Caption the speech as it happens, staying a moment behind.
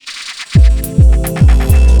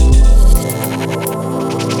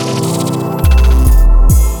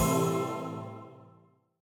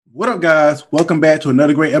up, guys? Welcome back to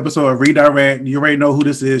another great episode of Redirect. You already know who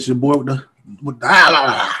this is. Your boy with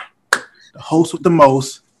the host with the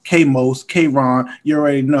most, K-Most, K-Ron. You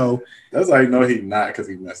already know. That's how you know he's not, because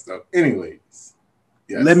he messed up. Anyways.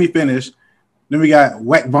 Yes. Let me finish. Then we got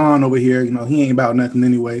Wack Vaughn over here. You know, he ain't about nothing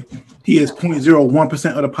anyway. He is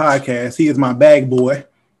 0.01% of the podcast. He is my bag boy.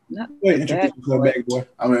 Introduce yourself, bag boy.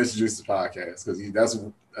 I'm going to introduce the podcast because that's,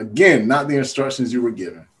 again, not the instructions you were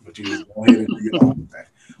given, but you just go ahead and do your own thing.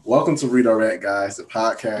 Welcome to Redirect, guys, the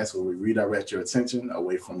podcast where we redirect your attention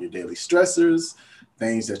away from your daily stressors,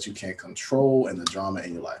 things that you can't control, and the drama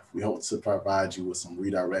in your life. We hope to provide you with some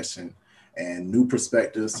redirection and new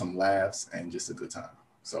perspectives, some laughs, and just a good time.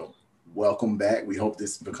 So welcome back. We hope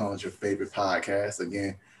this becomes your favorite podcast.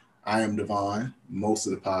 Again, I am Devon, most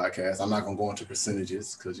of the podcast. I'm not going to go into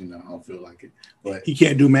percentages because, I don't feel like it. But he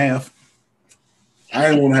can't do math. I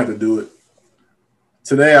ain't going to have to do it.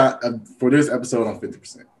 Today, for this episode, I'm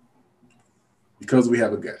 50%. Because we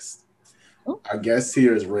have a guest. Oh. Our guest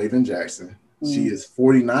here is Raven Jackson. She is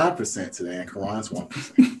 49% today, and Karon's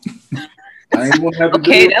 1%. I ain't gonna have to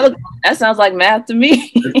do it. That sounds like math to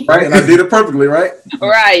me. Right, and I did it perfectly, right?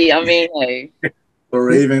 Right. I mean, hey. So,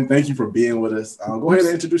 Raven, thank you for being with us. Go ahead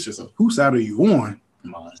and introduce yourself. Whose side are you on?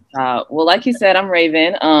 Well, like you said, I'm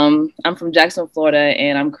Raven. I'm from Jackson, Florida,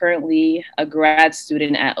 and I'm currently a grad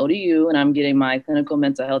student at ODU, and I'm getting my clinical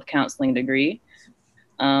mental health counseling degree.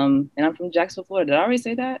 And I'm from Jackson, Florida. Did I already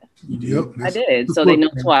say that? Yep. I did. So they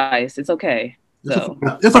know twice. It's okay. So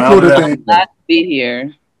it's a Florida thing. I'm glad to be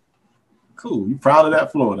here. Cool. You proud of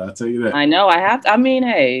that, Florida? I'll tell you that. I know. I have to. I mean,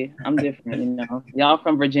 hey, I'm different. Y'all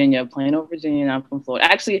from Virginia, plain old Virginia. And I'm from Florida.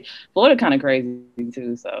 Actually, Florida kind of crazy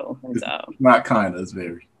too. So it's not kind of. It's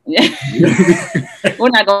very. Yeah. We're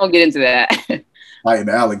not gonna get into that. Like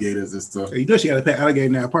the alligators and stuff. You know she got a pet alligator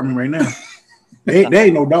in that apartment right now. They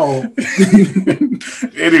ain't no dog.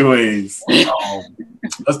 Anyways,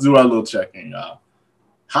 let's do our little check-in, y'all.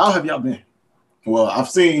 How have y'all been? Well, I've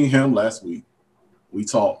seen him last week. We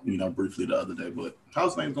talked, briefly the other day, but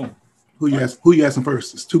how's things going? Who you asking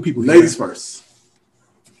first? It's two people. Ladies first.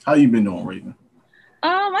 How you been doing, Raven?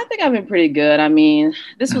 I think I've been pretty good. I mean,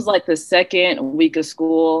 this was like the second week of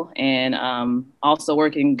school and also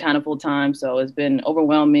working kind of full time. So it's been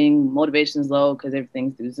overwhelming. Motivation's low because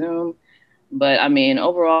everything's through Zoom. But I mean,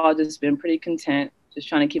 overall, just been pretty content. Just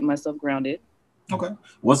trying to keep myself grounded. Okay.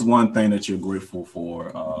 What's one thing that you're grateful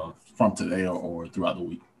for from today or throughout the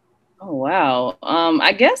week? Oh, wow.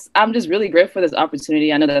 I guess I'm just really grateful for this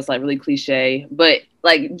opportunity. I know that's like really cliche, but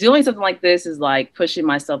like doing something like this is like pushing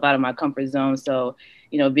myself out of my comfort zone. So,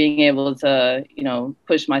 being able to,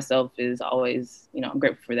 push myself is always, I'm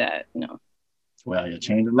grateful for that, Well, you're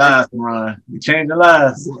changing lives, Ron. You're changing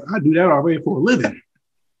lives. Well, I do that already for a living.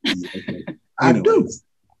 Okay. I do.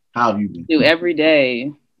 How have you been? Do every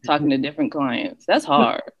day talking to different clients. That's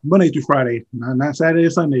hard. Monday through Friday, not Saturday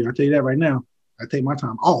or Sunday. I'll tell you that right now. I take my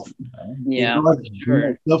time off. Yeah,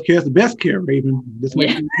 sure. Self-care is the best care, Raven. This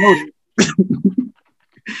makes you know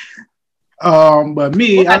that. But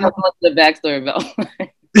me, I don't know the backstory about.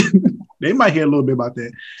 They might hear a little bit about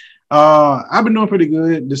that. I've been doing pretty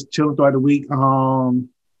good, just chilling throughout the week.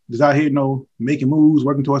 Just out here, making moves,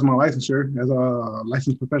 working towards my licensure as a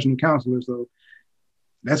licensed professional counselor. So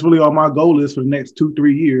that's really all my goal is for the next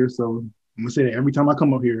 2-3 years. So I'm gonna say that every time I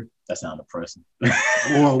come up here. That sounds depressing.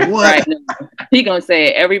 Well, what? Right. He gonna say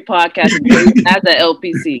it every podcast as an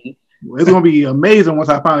LPC. Well, it's gonna be amazing once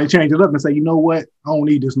I finally change it up and say, you know what? I don't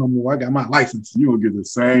need this no more. I got my license. You will get the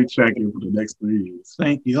same check-in for the next 3 years.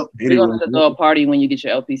 Thank you. You're gonna have to throw a party when you get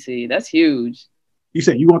your LPC. That's huge. You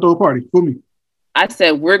said you gonna throw a party for me? I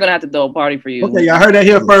said we're gonna have to throw a party for you. Okay, y'all heard that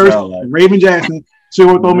here first. Raven Jackson. She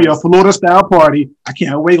gonna throw me a Florida style party. I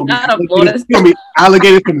can't wait.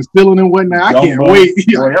 Alligators from the ceiling and whatnot. I can't wait.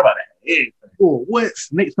 Boy, how about that? Oh, what?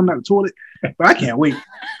 Snakes coming out of the toilet. But I can't wait.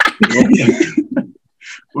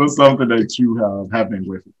 What's something that you have been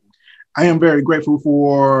grateful for? I am very grateful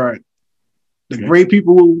for the great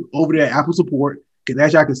people over there at Apple Support. Because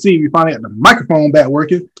as y'all can see, we finally got the microphone back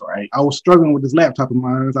working. Right. I was struggling with this laptop of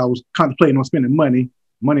mine. I was contemplating on spending money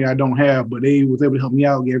I don't have, but they was able to help me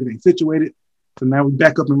out, get everything situated. So now we're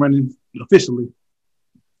back up and running officially.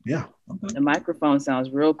 Yeah. The microphone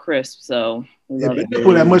sounds real crisp, so we love it.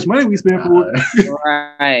 For that much money we spent for it.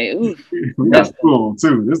 Right. Oof. We got cool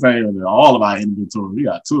too. This ain't even all of our inventory. We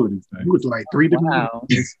got 2 of these things. We went to like 3 different.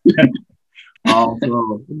 Wow. So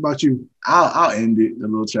what about you? I'll end it. The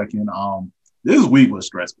little check-in. This week was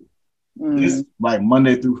stressful. It's like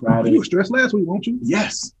Monday through Friday. You were stressed last week, won't you?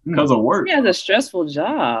 Yes, because of work. He has a stressful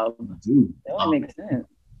job. I do. That would make sense.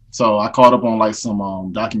 So I caught up on like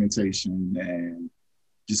some documentation and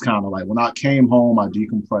just kind of like when I came home, I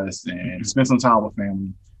decompressed and spent some time with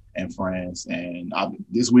family and friends. And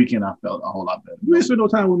this weekend, I felt a whole lot better. You ain't spend no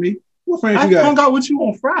time with me. What friends I you got? hung out with you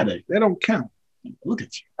on Friday. That don't count. Look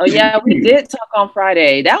at you. Oh yeah, we did talk on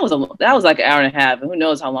Friday. That was like an hour and a half, and who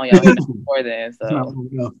knows how long y'all was before then.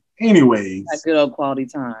 So anyways, a good old quality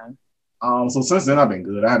time. So since then I've been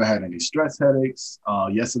good. I haven't had any stress headaches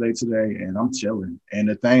yesterday, today, and I'm chilling. And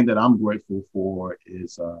the thing that I'm grateful for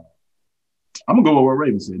is I'm gonna go with what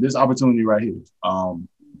Raven said. This opportunity right here.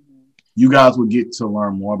 You guys will get to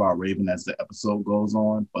learn more about Raven as the episode goes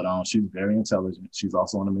on, but she's very intelligent. She's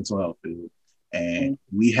also in the mental health field. And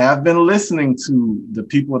we have been listening to the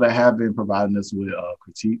people that have been providing us with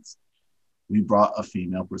critiques. We brought a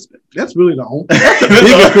female perspective. That's really the only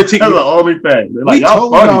biggest critique. That's the only thing. Like, we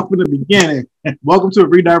told y'all from the beginning. Welcome to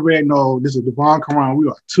Redirect. No, this is Devon and Karion. We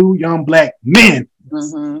are two young black men.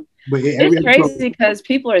 Mm-hmm. But it's crazy because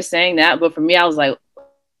people are saying that, but for me, I was like,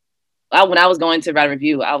 when I was going to write a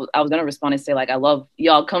review, I was going to respond and say, like, I love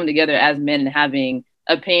y'all coming together as men and having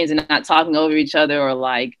opinions and not talking over each other or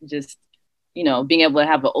like just, you know, being able to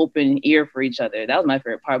have an open ear for each other. That was my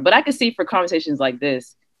favorite part. But I could see for conversations like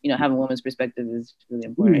this, you know, having a woman's perspective is really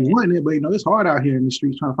important. But you know, it's hard out here in the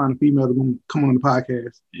streets trying to find a female to come on the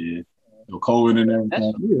podcast. Yeah, COVID and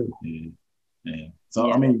everything. Yeah.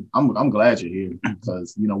 So I mean, I'm glad you're here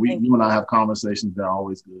because you know you and I have conversations that are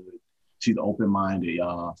always good. She's open-minded,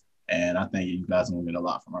 y'all, and I think you guys are gonna get a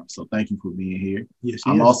lot from her. So thank you for being here. Yes,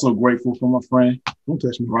 I'm also grateful for my friend. Don't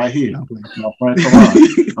touch me right here. My friend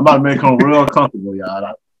Karion. I'm about to make him real comfortable,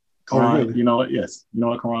 y'all. Karion, really? You know what? Yes, you know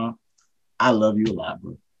what, Karion? I love you a lot,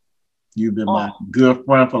 bro. You've been my good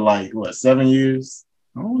friend for like 7 years.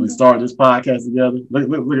 We started this podcast together.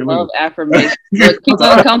 Look. Love affirmation. Look, keep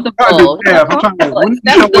it comfortable. I'm trying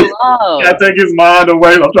to take his mind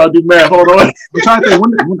away. I'm trying to do math. Hold on. I'm trying to think.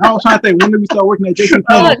 I was trying to think. When did we start working at JC?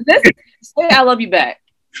 Say I love you back.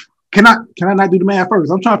 Can I not do the math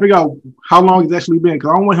first? I'm trying to figure out how long it's actually been because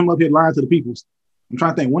I don't want him up here lying to the people. I'm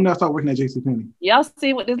trying to think. When did I start working at JC? Y'all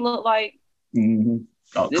see what this look like? Mm-hmm.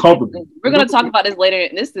 We're gonna talk about this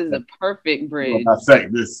later. This is a perfect bridge. I say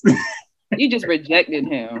this. You just rejected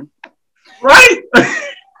him. Right?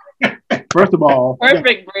 First of all,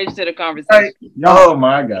 perfect bridge to the conversation. Oh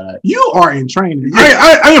my God. You are in training.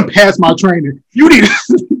 I am past my training. You need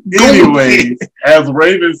Anyways, as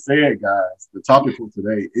Raven said, guys, the topic for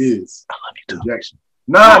today is rejection.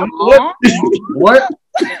 Nah, what?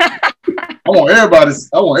 I want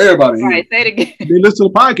everybody here. Right, say it again. They listen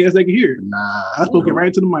to the podcast, they can hear it. Nah. I spoke it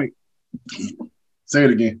right to the mic. Say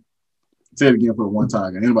it again. Say it again for one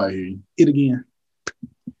time. Can anybody hear you? It again.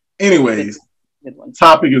 Anyways,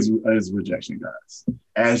 topic is rejection, guys.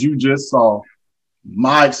 As you just saw,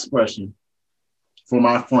 my expression for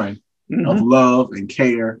my friend of love and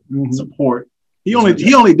care, support. He only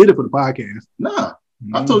did it for the podcast. Nah.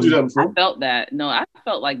 I told you that before. I felt that. No, I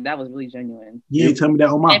felt like that was really genuine. You didn't tell me that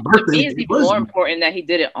on my birthday. It's even more important that he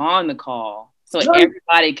did it on the call so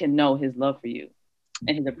everybody can know his love for you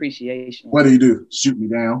and his appreciation. What did he do? Shoot me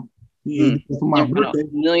down? He ain't do that for my birthday.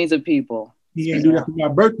 Millions of people. He ain't do that for my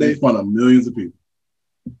birthday. In front of millions of people.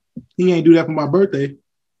 He ain't do that for my birthday.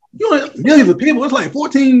 You know, millions of people. It's like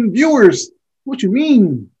 14 viewers. What you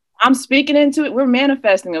mean? I'm speaking into it. We're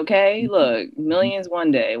manifesting, okay? Look, millions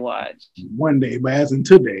one day. Watch. One day, but as in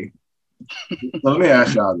today. So let me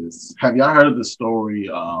ask y'all this. Have y'all heard of the story?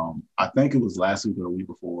 I think it was last week or the week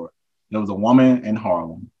before. There was a woman in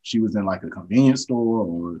Harlem. She was in like a convenience store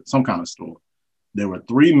or some kind of store. There were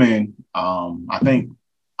 3 men. I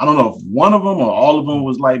don't know if one of them or all of them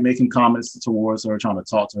was like making comments towards her, trying to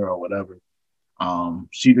talk to her or whatever.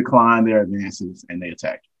 She declined their advances and they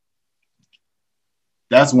attacked her.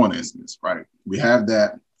 That's one instance, right? We have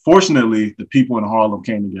that. Fortunately, the people in Harlem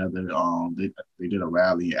came together. They did a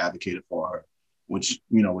rally, advocated for her, which,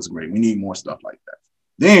 you know, was great. We need more stuff like that.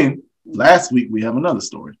 Then last week, we have another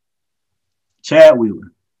story. Chad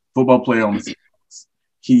Wheeler, football player on the Seahawks.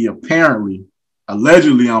 He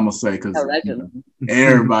allegedly, I'm going to say, because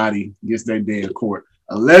everybody gets their day in court,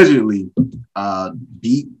 allegedly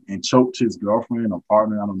beat and choked his girlfriend or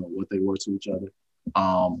partner. I don't know what they were to each other.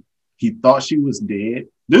 He thought she was dead.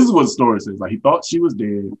 This is what the story says. Like, he thought she was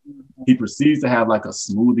dead. He proceeds to have like a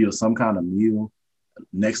smoothie or some kind of meal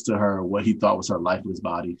next to her, what he thought was her lifeless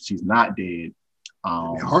body. She's not dead.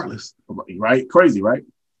 Heartless. Right? Crazy, right?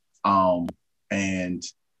 And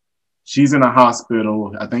she's in a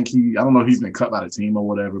hospital. I don't know if he's been cut by the team or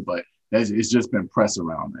whatever, but it's just been press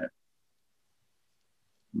around that.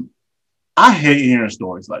 I hate hearing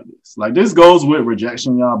stories like this. Like, this goes with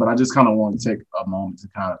rejection, y'all, but I just kind of want to take a moment to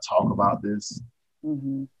kind of talk about this.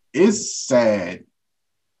 Mm-hmm. It's sad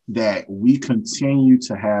that we continue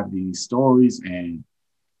to have these stories and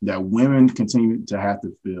that women continue to have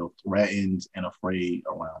to feel threatened and afraid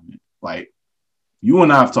around it. Like, you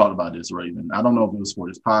and I have talked about this, Raven. I don't know if it was for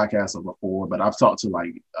this podcast or before, but I've talked to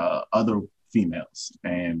like other females.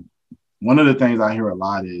 And one of the things I hear a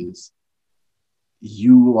lot is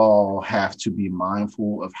you all have to be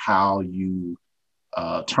mindful of how you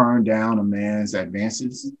turn down a man's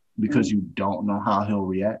advances because you don't know how he'll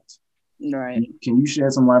react. Right. Can you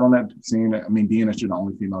shed some light on that? Seeing that, I mean, being that you're the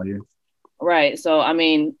only female here. Right. So, I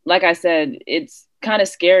mean, like I said, it's kind of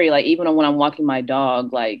scary. Like, even when I'm walking my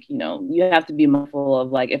dog, like, you know, you have to be mindful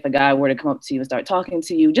of, like, if a guy were to come up to you and start talking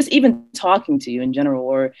to you, just even talking to you in general,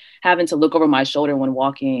 or having to look over my shoulder when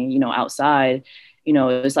walking, you know, outside, you know,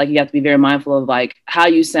 it's like you have to be very mindful of, like, how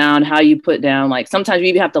you sound, how you put down. Like, sometimes you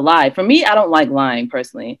even have to lie. For me, I don't like lying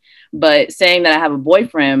personally, but saying that I have a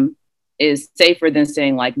boyfriend is safer than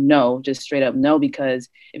saying like no, just straight up no, because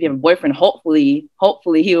if you have a boyfriend, hopefully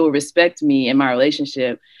he will respect me in my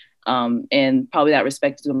relationship, and probably that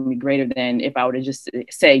respect is going to be greater than if I were to just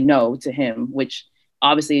say no to him, which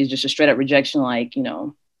obviously is just a straight up rejection, like, you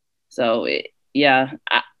know. So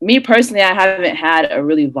me personally, I haven't had a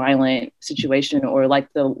really violent situation or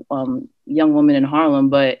like the young woman in Harlem,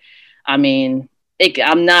 but I mean,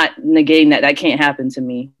 I'm not negating that can't happen to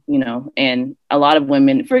me, you know. And a lot of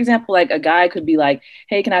women, for example, like a guy could be like,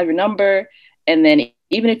 hey, can I have your number? And then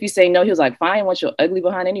even if you say no, he was like, fine, what's your ugly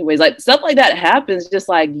behind anyways? Like, stuff like that happens. Just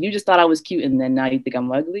like, you just thought I was cute and then now you think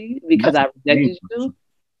I'm ugly because I rejected you.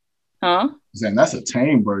 Huh? And that's a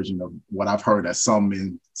tame version of what I've heard that some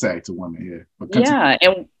men say to women here. Yeah.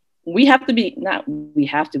 And we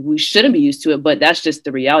shouldn't be used to it, but that's just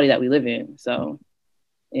the reality that we live in. So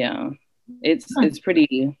yeah. It's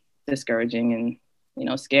pretty discouraging and, you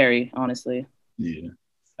know, scary, honestly. Yeah.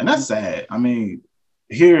 And that's sad. I mean,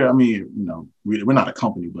 here, I mean, you know, we're not a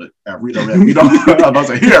company, but at Read Red, we don't, I was about to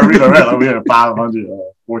say, here at Read Red, like, we have 500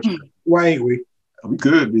 Fortune. Why ain't we? We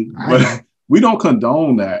could be, but we don't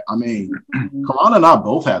condone that. I mean, Karan and I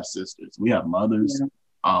both have sisters. We have mothers.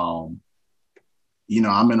 Yeah. You know,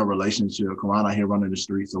 I'm in a relationship. Karan out here running the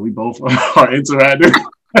street, so we both are interacting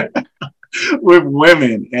with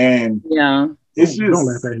women, and it's just don't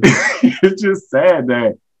laugh at it. It's just sad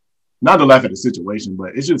that, not to laugh at the situation,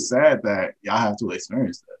 but it's just sad that y'all have to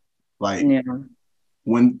experience that. Like,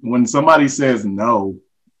 when somebody says no,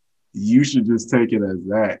 you should just take it as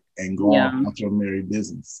that and go on about your merry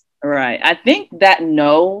business. Right. I think that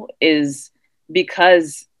no is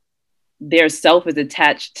because their self is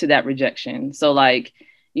attached to that rejection. So like,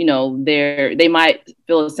 you know, they might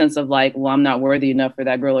feel a sense of like, well, I'm not worthy enough for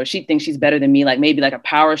that girl, or she thinks she's better than me. Like maybe like a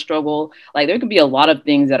power struggle. Like there could be a lot of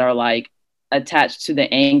things that are like attached to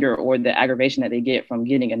the anger or the aggravation that they get from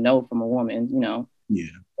getting a no from a woman, you know? Yeah.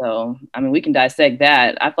 So, I mean, we can dissect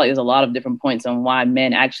that. I feel like there's a lot of different points on why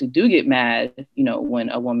men actually do get mad, you know, when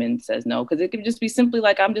a woman says no, because it could just be simply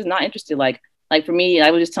like, I'm just not interested. Like for me,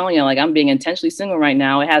 I was just telling you, like, I'm being intentionally single right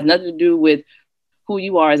now. It has nothing to do with who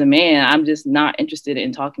you are as a man. I'm just not interested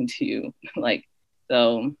in talking to you. Like,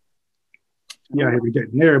 so. Yeah, I'm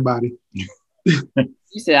rejecting everybody. You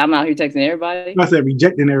said I'm out here texting everybody? I said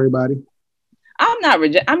rejecting everybody. I'm not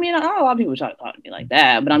I mean, a lot of people try to talk to me like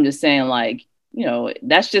that, but I'm just saying, like, you know,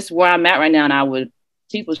 that's just where I'm at right now, and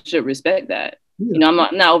people should respect that. Yeah. You know,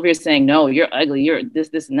 I'm not over here saying, no, you're ugly, you're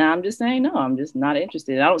this, and that. I'm just saying, no, I'm just not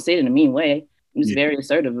interested. I don't say it in a mean way. I'm just very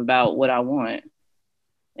assertive about what I want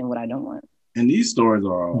and what I don't want. And these stories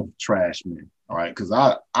are of trash men, all right? Because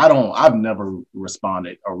I've never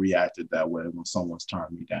responded or reacted that way when someone's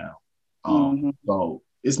turned me down. So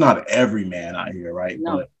it's not every man out here, right?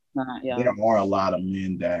 No, but there are a lot of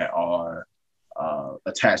men that are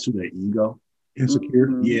attached to their ego. Insecure.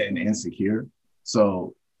 Yeah, and insecure.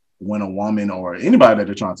 So when a woman or anybody that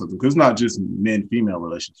they're trying to talk to, because it's not just men-female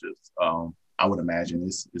relationships, I would imagine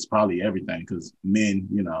it's probably everything, because men,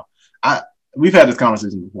 you know, we've had this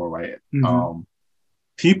conversation before, right?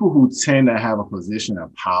 People who tend to have a position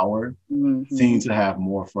of power seem to have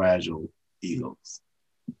more fragile egos.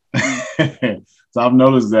 So I've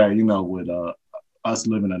noticed that, you know, with us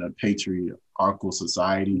living in a patriarchal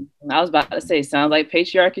society. I was about to say, sounds like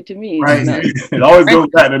patriarchy to me. Right. It always goes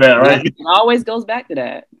back to that, right? It always goes back to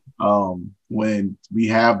that. When we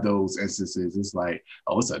have those instances, it's like,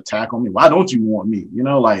 oh, it's an attack on me. Why don't you want me? You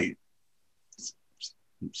know, like,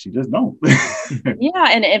 she just don't. Yeah,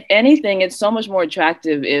 and if anything, it's so much more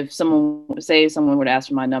attractive if someone would ask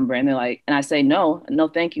for my number and they're like, and I say no,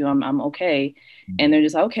 thank you, I'm okay. And they're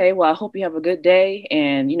just like, okay, well, I hope you have a good day.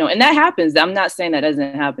 And, you know, and that happens. I'm not saying that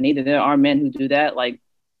doesn't happen either. There are men who do that. Like,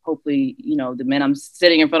 hopefully, you know, the men I'm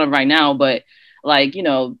sitting in front of right now, but like, you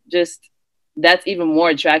know, just that's even more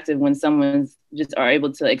attractive when someone's just are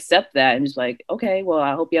able to accept that and just like, okay, well,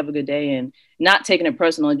 I hope you have a good day, and not taking it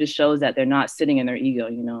personal. It just shows that they're not sitting in their ego,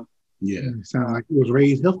 you know? Yeah. It sounds like he was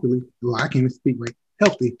raised healthily. Well, I can't even speak right.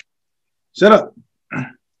 Healthy. Shut up.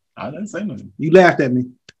 I didn't say nothing. You laughed at me.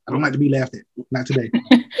 I don't like to be laughed at. Not today.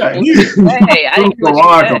 Hey, I didn't hear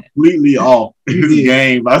what you said. Completely off his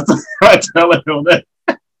game. I telling him that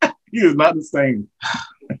he is not the same.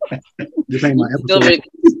 This ain't my episode.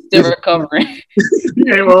 Still recovering. He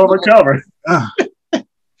ain't gonna recover.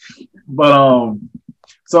 But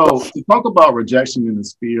so to talk about rejection in the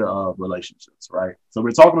sphere of relationships, right? So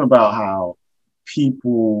we're talking about how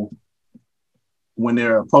people, when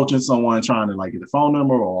they're approaching someone trying to like get a phone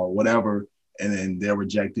number or whatever, and then they're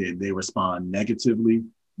rejected, they respond negatively.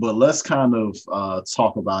 But let's kind of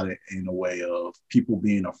talk about it in a way of people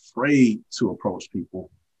being afraid to approach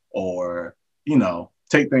people or, you know,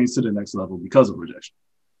 take things to the next level because of rejection.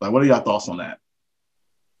 Like, what are your thoughts on that?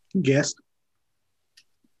 Guess.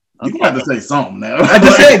 You have to say something now. I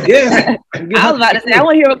just said guess. I was about to say, I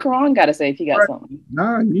want to hear what Karion got to say if he got something.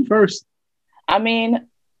 Nah, you first. I mean,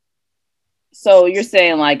 so you're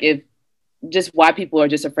saying like if just why people are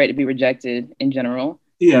just afraid to be rejected in general?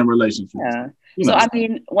 Yeah, in relationships. Yeah. So, I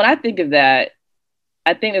mean, when I think of that,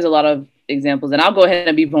 I think there's a lot of examples, and I'll go ahead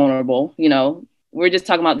and be vulnerable. You know, we're just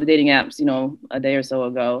talking about the dating apps, you know, a day or so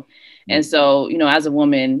ago. And so, you know, as a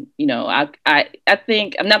woman, you know, I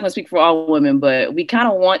think, I'm not going to speak for all women, but we kind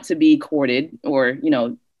of want to be courted, or, you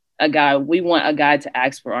know, we want a guy to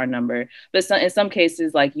ask for our number. But in some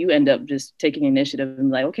cases, like, you end up just taking initiative and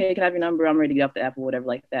like, okay, can I have your number? I'm ready to get off the app or whatever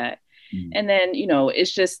like that. And then, you know,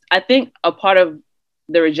 it's just, I think a part of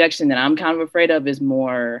the rejection that I'm kind of afraid of is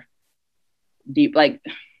more deep, like,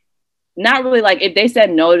 not really like if they said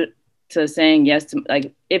no to saying yes to,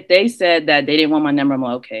 like, if they said that they didn't want my number, I'm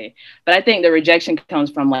like, okay. But I think the rejection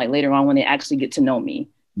comes from like later on when they actually get to know me.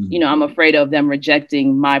 You know, I'm afraid of them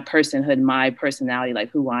rejecting my personhood, my personality,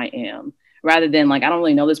 like who I am, rather than like, I don't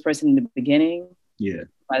really know this person in the beginning. Yeah.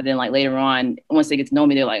 Rather than like later on, once they get to know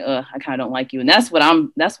me, they're like, I kind of don't like you. And that's what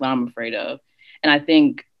I'm afraid of. And I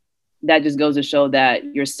think that just goes to show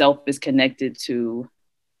that your self is connected to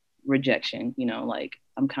rejection. You know, like,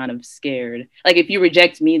 I'm kind of scared. Like, if you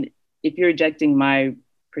reject me, if you're rejecting my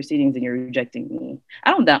proceedings, then you're rejecting me.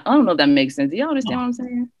 I don't know if that makes sense. Do y'all understand what I'm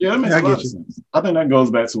saying? Yeah, that makes a lot of sense. I think that goes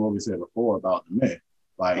back to what we said before about the myth.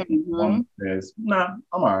 Like, one says, nah,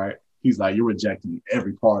 I'm all right. He's like, you're rejecting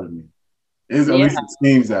every part of me. At least it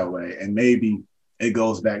seems that way. And maybe it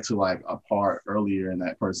goes back to like a part earlier in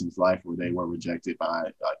that person's life where they were rejected by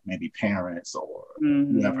like maybe parents or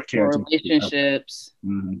whoever cared, or relationships.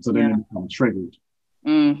 So then they become triggered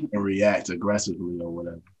and react aggressively or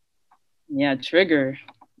whatever. Yeah, trigger.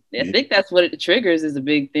 I think that's what it triggers is a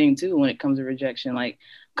big thing too when it comes to rejection. Like,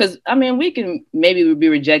 because I mean, we can maybe be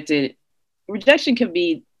rejected. Rejection can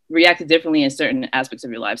be reacted differently in certain aspects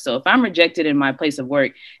of your life. So if I'm rejected in my place of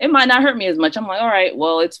work, it might not hurt me as much. I'm like, all right,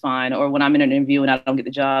 well, it's fine. Or when I'm in an interview and I don't get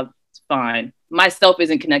the job, it's fine. Myself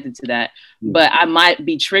isn't connected to that, but I might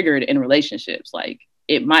be triggered in relationships. Like,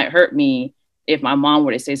 it might hurt me if my mom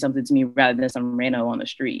were to say something to me rather than some rando on the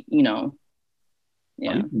street, you know?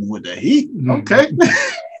 Yeah. With the heat. Okay.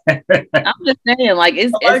 I'm just saying, like,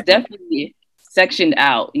 it's definitely sectioned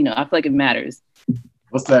out. You know, I feel like it matters.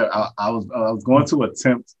 What's that? I was going to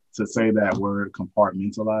attempt to say that word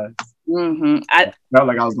compartmentalized. I felt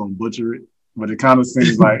like I was going to butcher it, but it kind of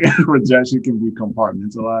seems like rejection can be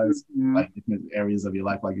compartmentalized, like different areas of your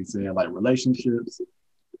life, like you said, like relationships,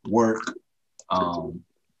 work,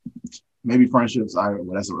 maybe friendships. Well,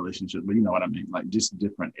 that's a relationship, but you know what I mean, like just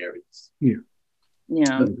different areas. Yeah.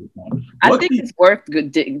 I think it's worth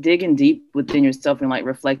digging deep within yourself and like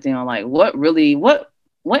reflecting on like what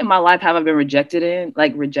in my life have I been rejected in?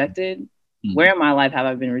 Like rejected? Where in my life have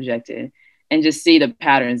I been rejected? And just see the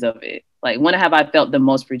patterns of it. Like, when have I felt the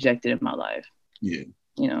most rejected in my life? Yeah.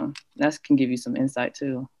 You know, that can give you some insight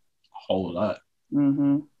too. A whole lot.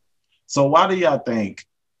 So why do y'all think,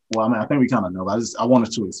 well, I mean, I think we kind of know, but I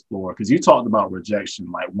wanted to explore, because you talked about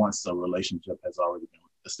rejection, like once a relationship has already been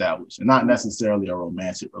established, and not necessarily a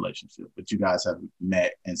romantic relationship, but you guys have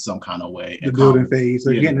met in some kind of way. The building phase,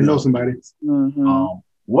 so getting to know somebody.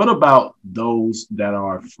 What about those that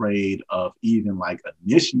are afraid of even like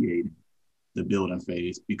initiating the building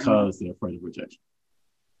phase because they're afraid of rejection?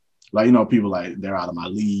 Like, you know, people like, they're out of my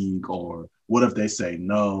league, or what if they say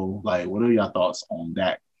no? Like, what are your thoughts on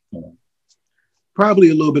that?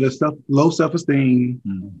 Probably a little bit of stuff, low self-esteem,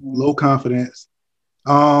 low confidence.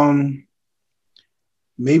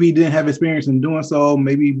 maybe didn't have experience in doing so,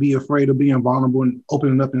 maybe be afraid of being vulnerable and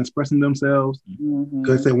opening up and expressing themselves.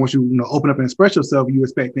 Because once you open up and express yourself, you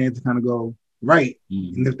expect things to kind of go right.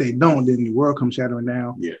 And if they don't, then the world comes shattering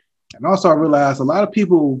down. Yeah. And also I realized a lot of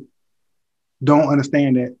people don't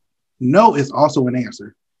understand that no is also an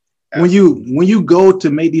answer. Absolutely. When you go to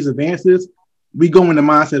make these advances, we go in the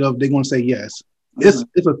mindset of they're going to say yes. It's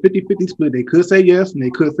a 50-50 split. They could say yes and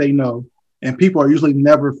they could say no. And people are usually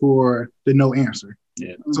never for the no answer.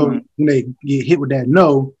 Yeah. So when they get hit with that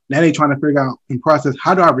no, now they're trying to figure out and process,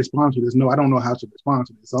 how do I respond to this? No, I don't know how to respond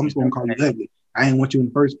to this. So I'm just going to call you ugly. I didn't want you in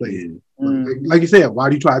the first place. Like you said, why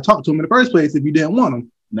do you try to talk to him in the first place if you didn't want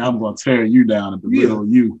him? Now I'm going to tear you down and belittle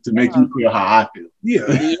you to make you feel how I feel.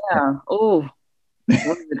 Yeah. Oh,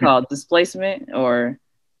 what is it called? Displacement or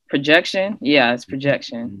projection? Yeah, it's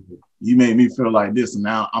projection. You made me feel like this, and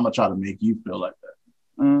now I'm going to try to make you feel like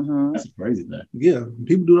that. That's a crazy thing. Yeah,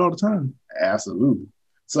 people do it all the time. Absolutely.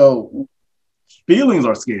 So feelings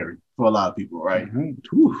are scary for a lot of people, right?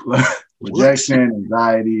 Rejection,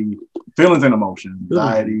 anxiety, feelings and emotions,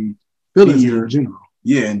 anxiety, feelings in general.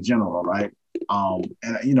 Yeah, in general, right?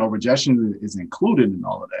 And rejection is included in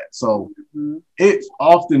all of that. So it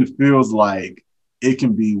often feels like it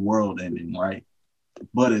can be world ending, right?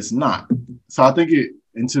 But it's not. So I think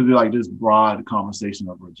into like this broad conversation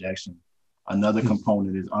of rejection, another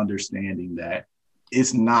component is understanding that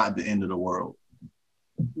it's not the end of the world.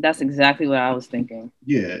 That's exactly what I was thinking.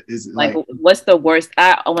 Yeah. It's like what's the worst?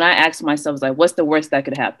 When I ask myself, like, what's the worst that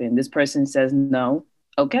could happen? This person says no.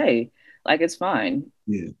 Okay. Like, it's fine.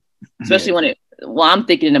 Yeah. Especially when I'm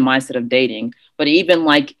thinking in the mindset of dating, but even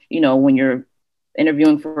like, when you're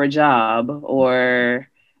interviewing for a job or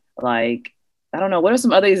like, I don't know, what are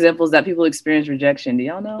some other examples that people experience rejection? Do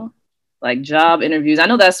y'all know? Like job interviews. I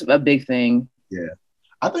know that's a big thing. Yeah.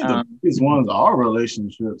 I think the biggest ones are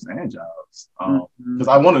relationships and jobs. Because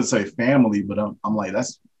I wanted to say family, but I'm like,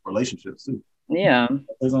 that's relationships too. Yeah.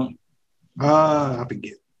 I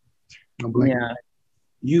forget. I'm blanking. Yeah.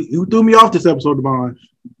 You threw me off this episode, Devon.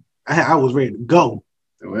 I was ready to go.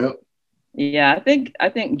 Well. Yeah, I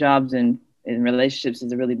think jobs and relationships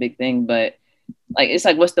is a really big thing, but like it's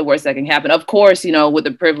like, what's the worst that can happen? Of course, with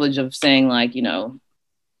the privilege of saying like,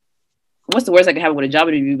 what's the worst that can happen with a job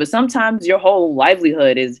interview? But sometimes your whole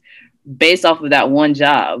livelihood is based off of that one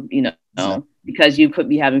job, because you could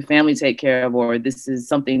be having family to take care of, or this is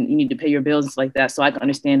something you need to pay your bills and stuff like that. So I can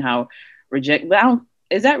understand how but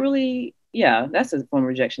is that really, that's a form of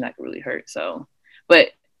rejection that could really hurt. So, but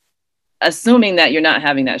assuming that you're not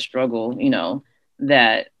having that struggle,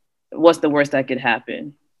 that what's the worst that could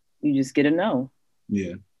happen? You just get a no.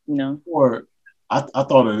 Yeah. Or I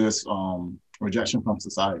thought of this rejection from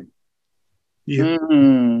society. Yeah.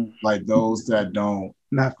 Like those that don't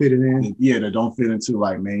not fit in. Yeah, that don't fit into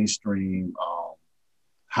like mainstream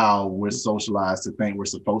how we're socialized to think we're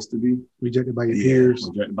supposed to be. Rejected by your peers.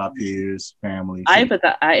 Rejected by peers, family. I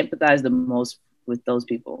empathize the most with those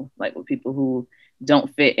people, like with people who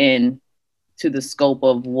don't fit in to the scope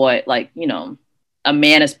of what, like, a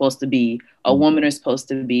man is supposed to be, a woman is supposed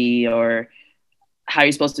to be, or how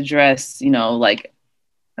you're supposed to dress, like,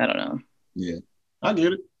 I don't know. Yeah, I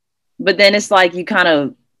get it. But then it's like you kind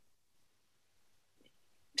of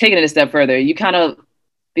taking it a step further. You kind of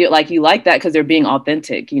feel like you like that because they're being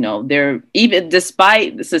authentic. They're, even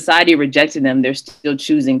despite society rejecting them, they're still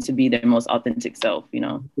choosing to be their most authentic self.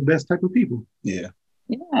 The best type of people. Yeah.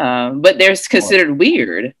 Yeah, but they're considered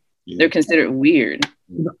weird. Yeah. They're considered weird.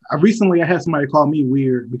 I had somebody call me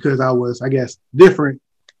weird because I was, I guess, different.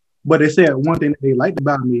 But they said one thing that they liked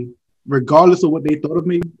about me, regardless of what they thought of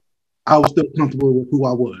me, I was still comfortable with who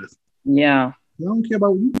I was. Yeah. I don't care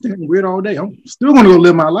about what you think I'm weird all day. I'm still going to go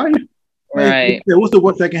live my life. Right. Like, what's the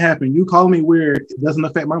worst that can happen? You call me weird. It doesn't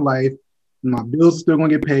affect my life. My bills are still going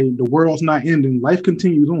to get paid. The world's not ending. Life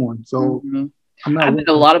continues on. So I think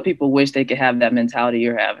a lot of people wish they could have that mentality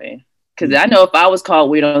you're having. Because I know if I was called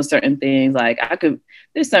weird on certain things, like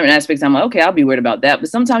there's certain aspects I'm like, okay, I'll be weird about that. But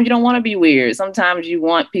sometimes you don't want to be weird. Sometimes you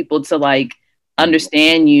want people to like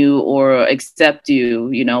understand you or accept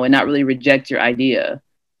you, and not really reject your idea.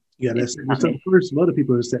 Yeah, that's yourself first. A lot of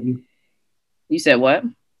people accept you. You said what?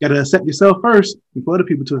 You got to accept yourself first before other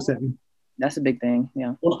people to accept you. That's a big thing.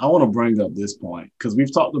 Yeah. Well, I want to bring up this point because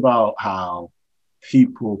we've talked about how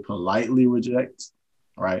people politely reject,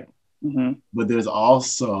 right? Mm-hmm. But there's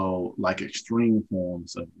also like extreme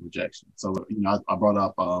forms of rejection. So, I brought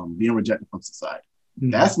up being rejected from society.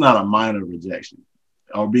 Mm-hmm. That's not a minor rejection,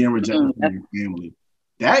 or being rejected from your family.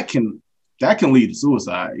 That can lead to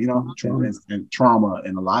suicide, and trauma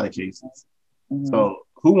in a lot of cases. Mm-hmm. So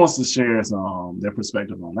who wants to share their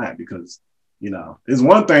perspective on that? Because, it's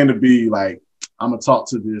one thing to be like, I'm gonna talk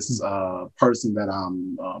to this person that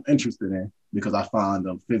I'm interested in because I find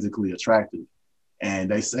them physically attractive.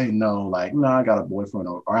 And they say no, like, no, I got a boyfriend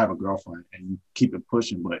or I have a girlfriend, and you keep it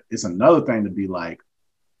pushing. But it's another thing to be like,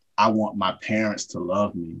 I want my parents to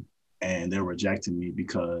love me, and they're rejecting me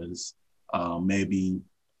because maybe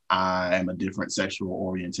I am a different sexual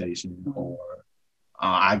orientation, or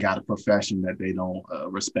I got a profession that they don't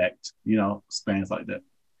respect, things like that.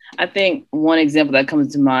 I think one example that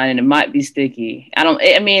comes to mind, and it might be sticky.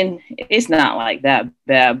 I mean, it's not like that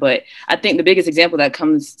bad, but I think the biggest example that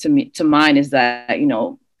comes to mind is that,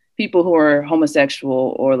 people who are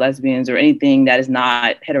homosexual or lesbians or anything that is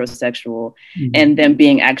not heterosexual, and them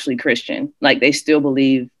being actually Christian, like they still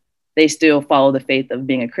follow the faith of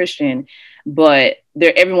being a Christian, but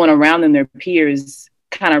everyone around them, their peers,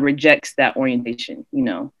 kind of rejects that orientation.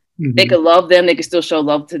 They could love them, they could still show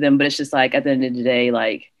love to them, but it's just like at the end of the day,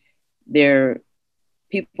 like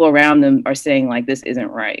people around them are saying like this isn't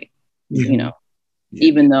right,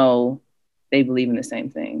 even though they believe in the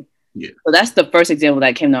same thing. So that's the first example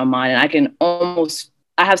that came to my mind, and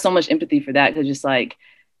I have so much empathy for that, because just like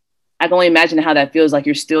I can only imagine how that feels. Like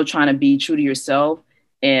you're still trying to be true to yourself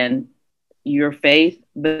and your faith,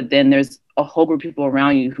 but then there's a whole group of people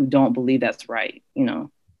around you who don't believe that's right.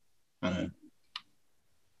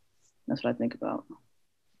 That's what I think about.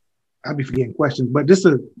 I'll be forgetting questions, but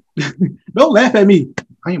don't laugh at me.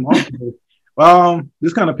 I am off.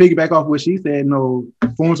 This kind of piggyback off what she said.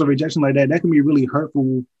 Forms of rejection like that can be really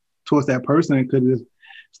hurtful towards that person, because it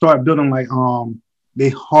start building like they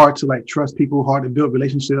hard to like trust people, hard to build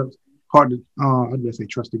relationships, hard to I was gonna say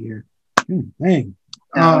trust again. Dang.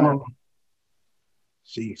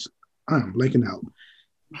 Jeez, I'm blanking out.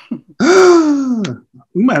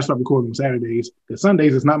 We might have to start recording on Saturdays, because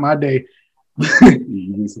Sundays is not my day. You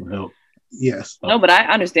need some help. Yes. No, but I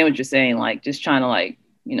understand what you're saying. Like just trying to like,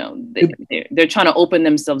 they're trying to open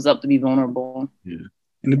themselves up to be vulnerable. Yeah.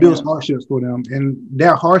 And it builds hardships for them. And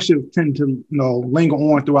that hardships tend to, linger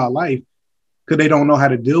on throughout life, because they don't know how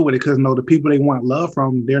to deal with it. Because the people they want love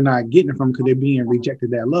from, they're not getting it from, because they're being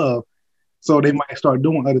rejected that love. So they might start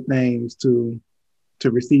doing other things to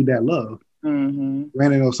receive that love.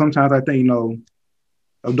 Granted, sometimes I think,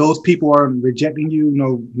 if those people are rejecting you,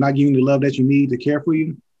 not giving you the love that you need to care for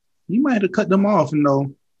you, you might have to cut them off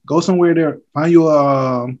and go somewhere there, find you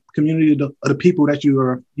a community of the people that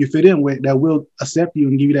you fit in with, that will accept you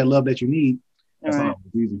and give you that love that you need. That's not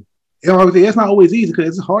easy. It's not always easy, because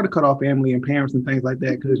it's hard to cut off family and parents and things like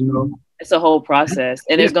that, because it's a whole process,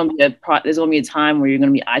 and there's gonna be a time where you're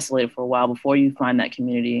gonna be isolated for a while before you find that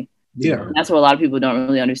community. And that's what a lot of people don't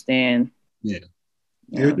really understand.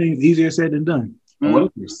 Everything's easier said than done. What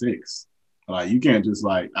if you're 6? Like you can't just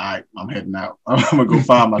like, all right, I'm heading out. I'm gonna go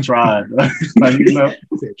find my tribe. Like,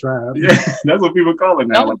 said tribe. Yeah, that's what people call it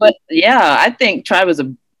now. No, but yeah, I think tribe is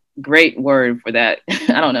a great word for that.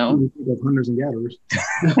 I don't know. Hunters and gatherers.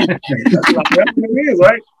 That's what it is,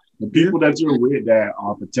 right? The people that you're with that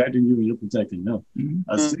are protecting you and you're protecting them.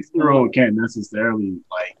 A 6-year-old can't necessarily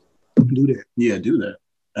like do that. Yeah, do that.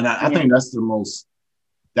 And I think that's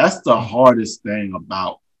the hardest thing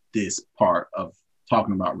about this part of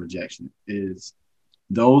talking about rejection, is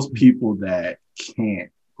those people that can't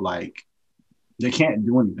they can't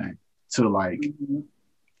do anything to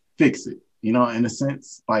fix it, in a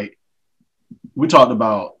sense. Like I talked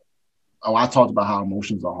about how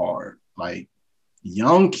emotions are hard. Like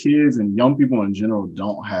young kids and young people in general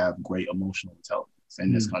don't have great emotional intelligence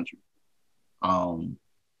in this country.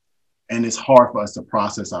 And it's hard for us to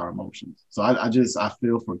process our emotions. So I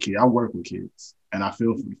feel for kids. I work with kids, and I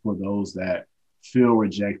feel for those that feel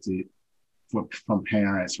rejected from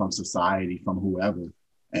parents, from society, from whoever,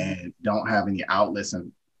 and don't have any outlets,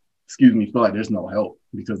 and feel like there's no help,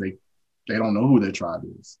 because they don't know who their tribe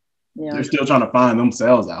is. They're still trying to find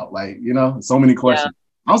themselves out. Like, so many questions.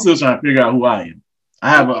 I'm still trying to figure out who I am. I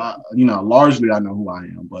have largely I know who I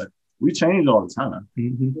am, but we change all the time.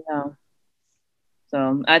 Yeah.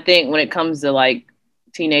 So I think when it comes to like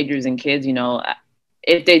teenagers and kids,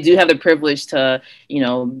 if they do have the privilege to,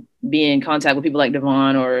 be in contact with people like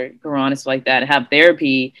Devon or Karion and stuff like that, and have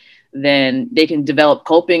therapy, then they can develop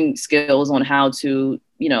coping skills on how to,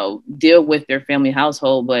 deal with their family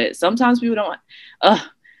household. But sometimes people don't,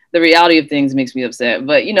 the reality of things makes me upset.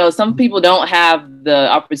 But, some people don't have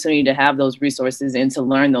the opportunity to have those resources and to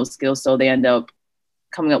learn those skills. So they end up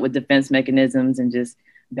coming up with defense mechanisms and just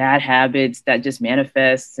bad habits that just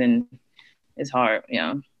manifests, and it's hard.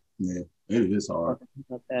 Yeah, it is hard.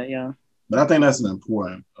 About that, yeah. But I think that's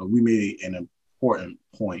we made an important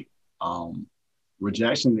point.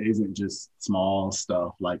 Rejection isn't just small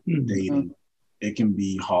stuff like dating. It can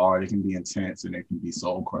be hard, it can be intense, and it can be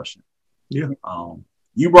soul crushing. Yeah.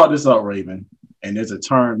 You brought this up, Raven, and there's a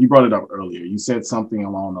term, you brought it up earlier. You said something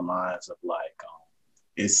along the lines of like,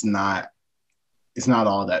 it's not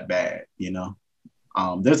all that bad, you know?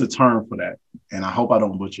 There's a term for that, and I hope I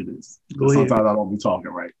don't butcher this. Sometimes I don't be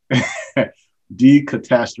talking right.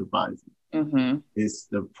 Decatastrophizing. Mm-hmm. It's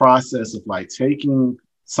the process of like taking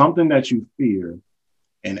something that you fear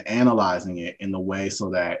and analyzing it in the way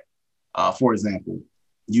so that, for example,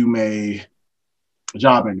 you may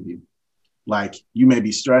job interview, like you may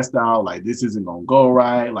be stressed out, like this isn't gonna go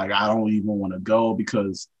right, like I don't even want to go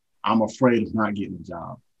because I'm afraid of not getting a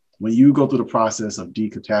job. When you go through the process of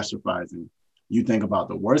decatastrophizing, you think about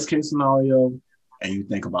the worst case scenario and you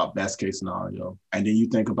think about best case scenario, and then you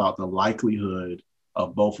think about the likelihood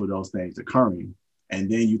of both of those things occurring, and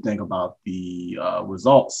then you think about the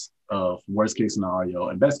results of worst case scenario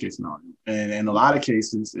and best case scenario. And in a lot of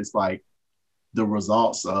cases, it's like the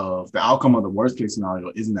results of the outcome of the worst case scenario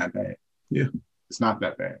isn't that bad. Yeah. It's not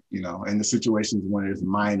that bad, you know, and the situations when it's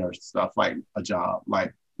minor stuff like a job,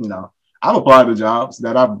 like, you know, I've applied to jobs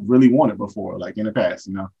that I've really wanted before, like in the past,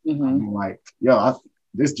 you know, I'm like, yo,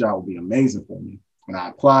 this job would be amazing for me. And I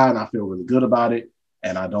apply and I feel really good about it.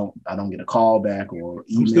 And I don't get a call back or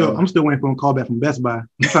email. I'm still waiting for a call back from Best Buy. I'm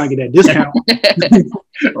trying to get that discount.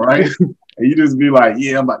 Right? And you just be like,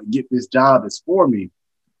 yeah, I'm about to get this job. It's for me.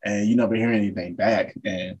 And you never hear anything back.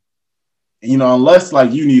 And you know, unless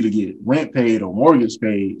like you need to get rent paid or mortgage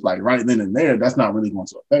paid, like right then and there, that's not really going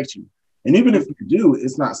to affect you. And even if you do,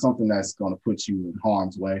 it's not something that's going to put you in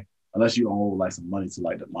harm's way, unless you owe like some money to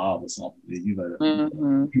like the mob or something. You better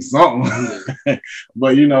do something.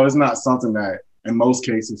 But you know, it's not something that, in most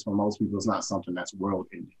cases, for most people, it's not something that's world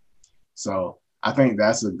ending. So I think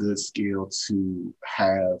that's a good skill to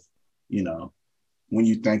have, you know, when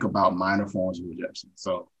you think about minor forms of rejection.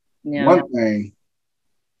 So one thing,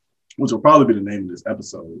 which will probably be the name of this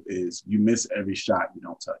episode, is you miss every shot you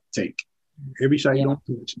don't take. Every shot you don't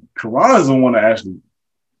touch. Karion is the one that actually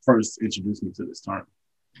first introduced me to this term.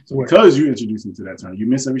 So because you introduced me to that term, you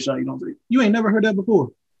miss every shot you don't take. You ain't never heard that before.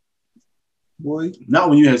 Boy. Not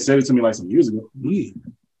when you had said it to me like some years ago. Yeah.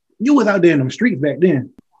 You was out there in them streets back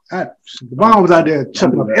then. The bomb was out there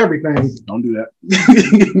chucking up everything. Don't do that.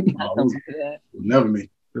 It was never me.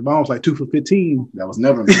 The bomb was like 2 for 15. That was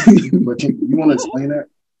never me. But you want to explain that?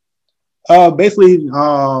 Basically,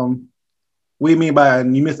 what do you mean by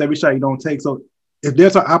you miss every shot you don't take? So if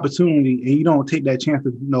there's an opportunity and you don't take that chance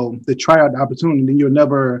to, you know, to try out the opportunity, then you'll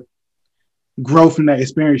never grow from that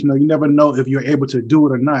experience. You know, you never know if you're able to do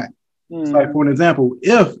it or not. Like, for an example,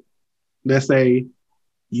 if, let's say,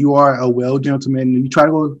 you are a well gentleman and you try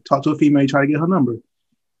to go talk to a female, you try to get her number.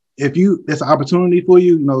 If there's an opportunity for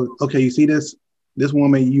you, you know, okay, you see this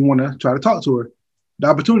woman, you want to try to talk to her. The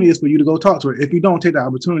opportunity is for you to go talk to her. If you don't take the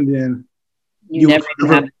opportunity, then you never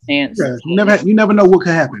have a chance. Yeah, you never know what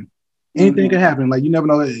could happen. Anything could happen. Like, you never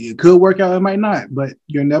know. It could work out, it might not, but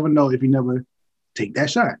you'll never know if you never take that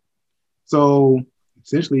shot. So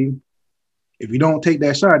essentially, if you don't take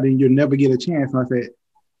that shot, then you'll never get a chance.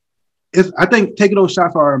 And I think taking those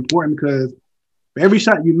shots are important because for every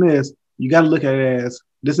shot you miss, you got to look at it as,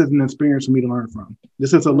 this is an experience for me to learn from.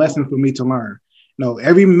 This is a lesson for me to learn. No,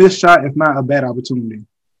 every missed shot is not a bad opportunity.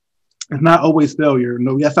 It's not always failure.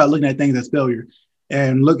 No, we got to start looking at things as failure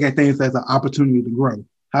and look at things as an opportunity to grow.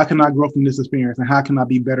 How can I grow from this experience, and how can I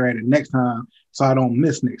be better at it next time so I don't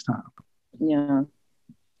miss next time? Yeah.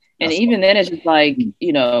 And even then, it's just like,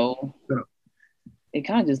 you know, it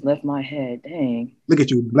kind of just left my head. Dang. Look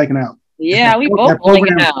at you, blanking out. Yeah, we both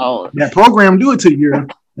blanking out. That program do it to you.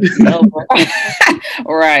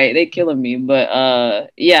 Right. They killing me.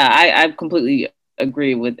 But yeah, I completely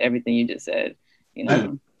agree with everything you just said. You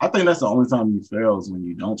know, I think that's the only time you fail is when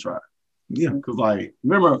you don't try. Yeah. Because like,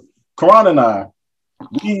 remember, Karion and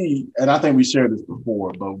I think we shared this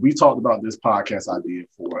before, but we talked about this podcast idea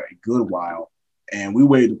for a good while. And we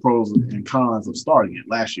weighed the pros and cons of starting it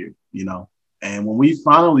last year, you know. And when we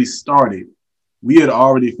finally started, we had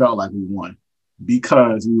already felt like we won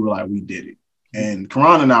because we were like, we did it. And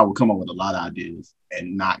Karion and I would come up with a lot of ideas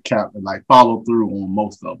and not follow through on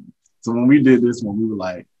most of them. So when we did this one, we were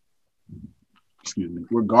like,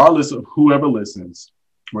 regardless of whoever listens,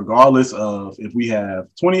 regardless of if we have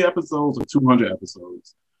 20 episodes or 200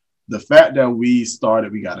 episodes, the fact that we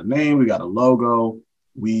started, we got a name, we got a logo,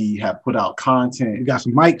 we have put out content. We got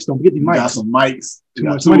some mics. Don't forget the mics. We got some mics. Too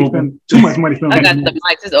much money spent. I got the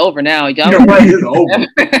mics. It's over now. Y'all. Right, it's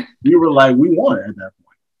over. We were like, we won at that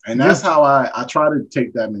point. And that's how I try to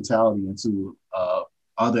take that mentality into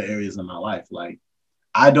other areas of my life. Like,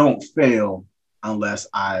 I don't fail unless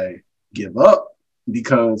I give up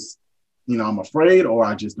because, you know, I'm afraid or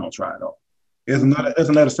I just don't try at all. There's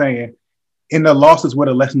another saying. And the loss is where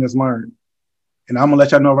the lesson is learned. And I'm gonna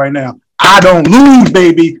let y'all know right now, I don't lose,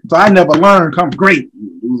 baby. So I never learned. I'm great.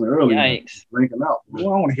 Losing early. Yikes. Blinking out. Well, I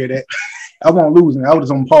don't want to hear that. I won't lose. I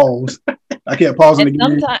was on pause. I kept pausing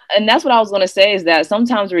again. And that's what I was going to say is that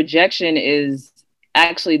sometimes rejection is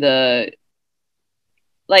actually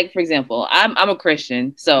like, for example, I'm a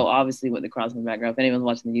Christian, so obviously with the cross in the background, if anyone's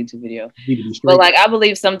watching the YouTube video, but like, I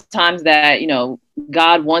believe sometimes that,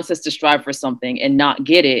 God wants us to strive for something and not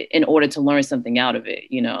get it in order to learn something out of it,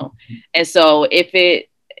 And so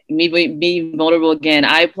me being vulnerable again,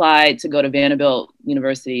 I applied to go to Vanderbilt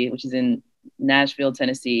University, which is in Nashville,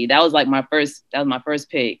 Tennessee. That was my first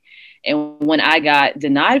pick. And when I got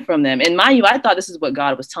denied from them, and mind you, I thought this is what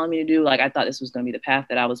God was telling me to do. Like, I thought this was going to be the path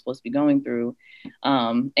that I was supposed to be going through.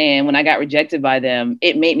 And when I got rejected by them,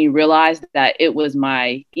 it made me realize that it was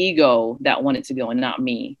my ego that wanted to go and not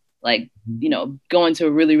me. Like, going to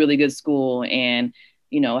a really, really good school and,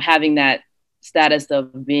 having that status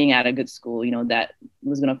of being at a good school, that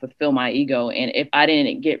was going to fulfill my ego. And if I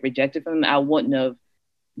didn't get rejected from them, I wouldn't have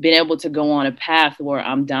been able to go on a path where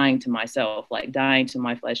I'm dying to myself, like dying to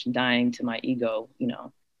my flesh and dying to my ego,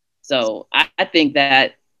 So I think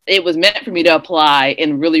that it was meant for me to apply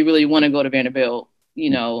and really, really want to go to Vanderbilt,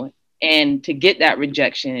 and to get that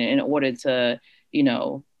rejection in order to,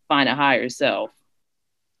 find a higher self.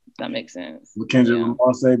 If that makes sense. What Kendrick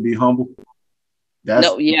Lamar say? Be humble.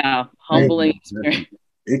 Humbling.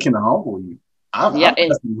 It can humble you. I've had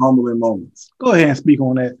some humbling moments. Go ahead and speak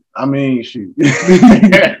on that. I mean, shoot.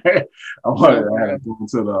 I wanted to go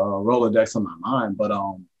into the Rolodex on my mind, but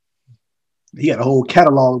he had a whole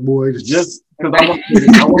catalog, boy. Just because I want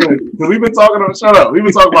because we've been talking on shut up. We've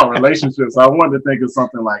been talking about relationships. So I wanted to think of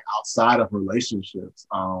something like outside of relationships.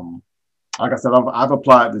 Like I said, I've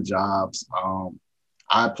applied to jobs.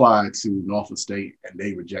 I applied to Norfolk State and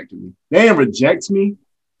they rejected me. They didn't reject me.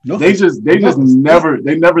 They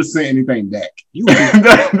never sent anything back.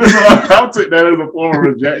 I took that as a form of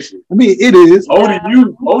rejection. I mean, it is.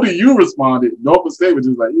 ODU responded. Norfolk State was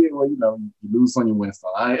just like, yeah, well, you lose on your win. So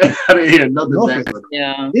I didn't hear nothing back.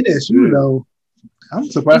 Yeah, it is true though. I'm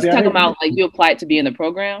surprised. You're talking about like you applied to be in the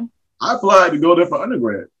program. I applied to go there for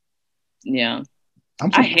undergrad. Yeah.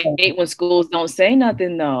 I hate when schools don't say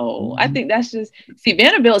nothing though. I think that's just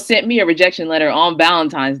Vanderbilt sent me a rejection letter on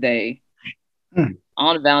Valentine's Day.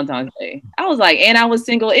 On Valentine's Day. I was like, and I was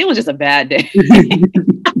single. It was just a bad day.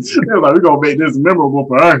 They're like, we're gonna make this memorable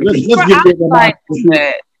for her. Let's get this like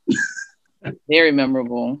very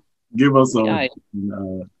memorable. Give us some.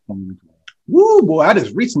 Woo, boy! I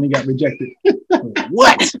just recently got rejected.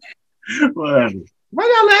 What? Whatever. Why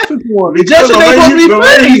y'all laughing for? Rejection ain't supposed to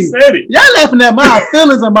be funny. Y'all laughing at my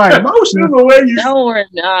feelings and my emotions. No, we're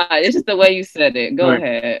not. It's just the way you said it. Go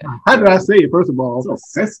ahead. How did I say it? First of all, so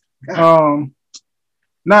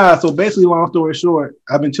basically, long story short,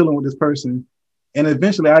 I've been chilling with this person, and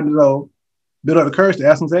eventually I build up the courage to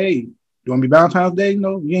ask them, say, hey, you want to be Valentine's Day?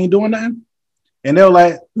 You ain't doing nothing? And they're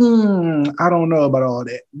like, I don't know about all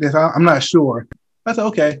that. I'm not sure. I said,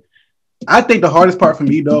 okay. I think the hardest part for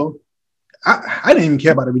me, though, I didn't even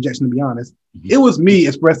care about the rejection, to be honest. It was me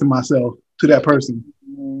expressing myself to that person.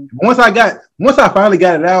 Once I finally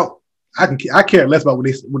got it out, I care less about what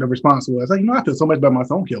the response was. Like, I feel so much about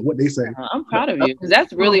myself. I don't care what they say. I'm proud of you because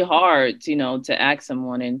that's really hard, to ask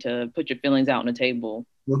someone and to put your feelings out on the table.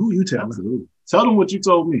 Well, who you telling? Absolutely. Tell them what you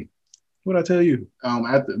told me. What I tell you?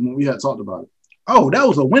 When we had talked about it. Oh, that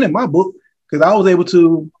was a win in my book because I was able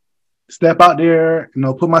to step out there,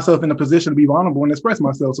 put myself in a position to be vulnerable and express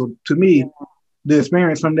myself. So to me, the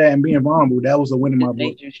experience from that and being vulnerable, that was a win in my book.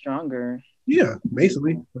 Made you stronger. Yeah,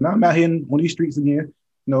 basically. But now I'm out here on these streets again.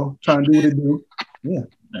 Trying to do what they do. Yeah.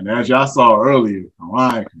 And as y'all saw earlier,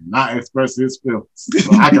 Ryan cannot express his feelings.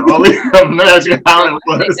 So I can only imagine how it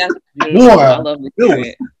was.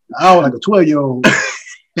 Boy, I was like a 12-year-old.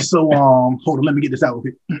 So, hold on, let me get this out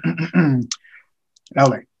with it. I was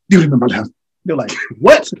like, do you remember that? They're like,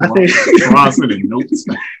 what? I said, Ron sending notes.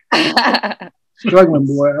 Struggling,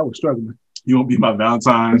 boy. I was struggling. You won't be my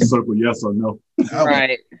Valentine's circle, yes or no?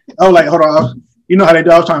 Right. I was like, hold on. You know how they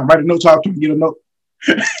do? I was trying to write a note, trying to get a note.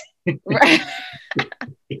 Right.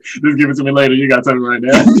 Just give it to me later. You got to tell me right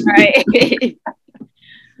now. Right.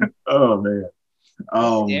 Oh man.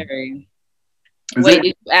 Scary. Wait,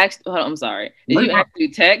 did you ask? Hold on, I'm sorry. Did you actually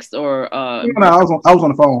text or? No, I was on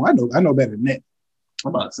the phone. I know better than that.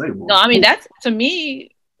 I'm about to say. Boy. No, I mean that's to me.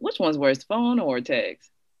 Which one's worse, phone or text?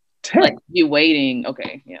 Text. Like you waiting.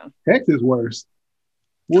 Okay, yeah. Text is worse.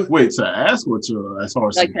 Wait, to ask or to as far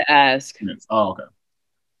as like to ask? Oh, okay.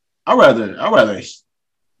 I rather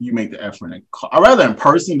you make the effort and call. I rather in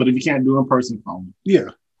person, but if you can't do in person, phone. Yeah.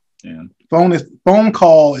 Yeah. Phone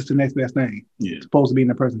call is the next best thing. Yeah. It's supposed to be in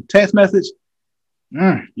the person. Text message.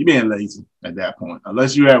 You're being lazy at that point.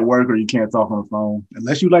 Unless you're at work or you can't talk on the phone.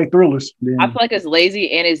 Unless you like thrillers. Then I feel like it's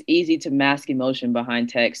lazy and it's easy to mask emotion behind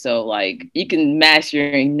text. So like you can mask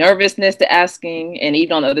your nervousness to asking, and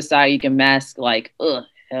even on the other side, you can mask like, ugh,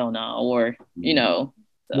 hell no, or you know.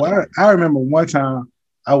 So. Well, I remember one time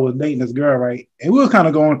I was dating this girl, right? And we were kind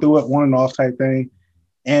of going through it, on and off type thing.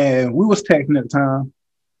 And we was texting at the time.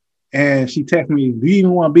 And she texted me, do you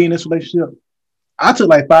even want to be in this relationship? I took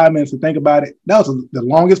like 5 minutes to think about it. That was the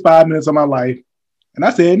longest 5 minutes of my life. And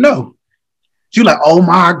I said, no. She was like, oh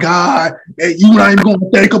my God, you not even going to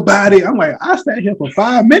think about it. I'm like, I sat here for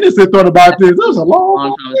 5 minutes and thought about this. It was a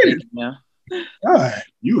long time. Yeah. God.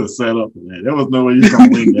 You were set up for that. There was no way you were going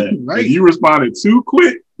to win that. Right. If you responded too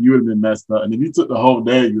quick, you would have been messed up. And if you took the whole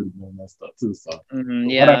day, you would have been messed up too. So,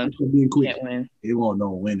 yeah. Being quick. It won't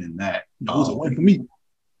no win in that. It was a win for me.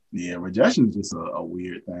 Yeah, rejection is just a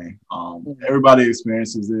weird thing. Everybody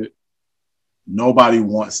experiences it. Nobody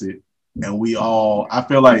wants it. And we all, I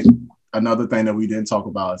feel like another thing that we didn't talk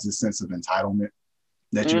about is this sense of entitlement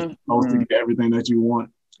that you're supposed to get everything that you want.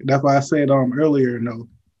 That's why I said earlier,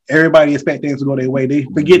 everybody expects things to go their way. They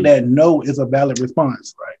forget that no is a valid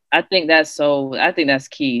response. Right. I think that's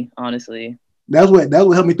key, honestly. That was what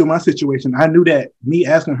helped me through my situation. I knew that me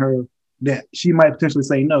asking her that she might potentially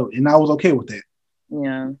say no, and I was okay with that.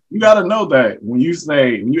 Yeah. You got to know that when you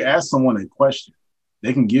ask someone a question,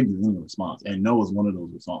 they can give you any response, and no is one of those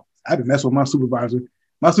responses. I've been messing with my supervisor.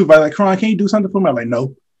 My supervisor like, Karion, can you do something for me? I'm like,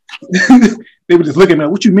 no. They would just look at me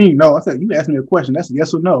like, what you mean no? I said, you asked me a question. That's a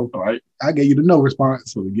yes or no. All right. I gave you the no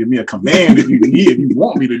response. So give me a command if you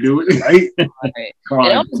want me to do it. Right? It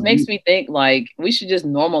almost makes me think like we should just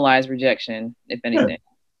normalize rejection, if anything.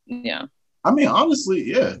 Yeah. I mean, honestly,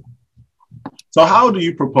 yeah. So how do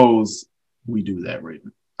you propose we do that,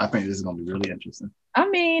 Raven? I think this is going to be really interesting. I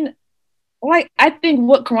mean, like, I think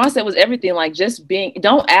what Karion said was everything. Like,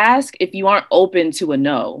 don't ask if you aren't open to a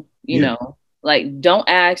no, you know, like, don't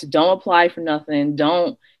ask, don't apply for nothing.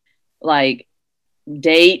 Don't like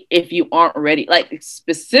date if you aren't ready, like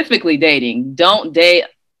specifically dating. Don't date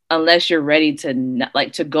unless you're ready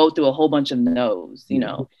to go through a whole bunch of no's, you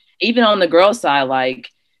know, even on the girl side, like,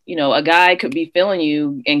 you know, a guy could be feeling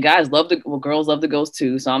you, and girls love to ghost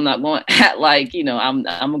too. So I'm not going at like, you know, I'm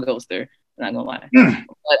a ghoster. I'm not gonna lie. But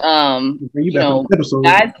you know,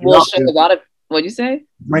 guys will show a lot of what'd you say?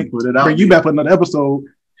 Put it out. Bring you back for another episode.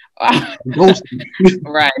 Right,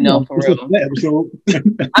 no, for real.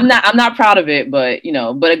 I'm not proud of it, but you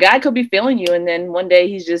know, but a guy could be feeling you, and then one day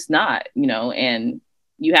he's just not, you know, and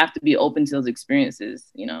you have to be open to those experiences,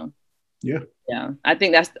 you know. Yeah, I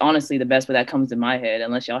think that's honestly the best way that comes to my head,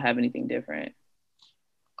 unless y'all have anything different.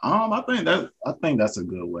 I think that's a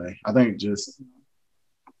good way. I think just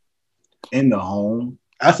in the home.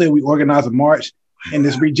 I say we organize a march and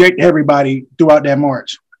just reject everybody throughout that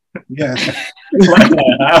march. Yes. You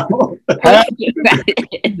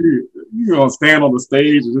gonna stand on the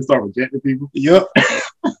stage and just start rejecting people? Yep.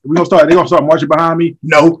 They're gonna start marching behind me.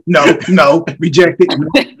 No, reject it. I'm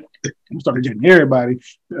gonna start rejecting everybody.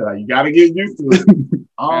 Yeah, you gotta get used to it.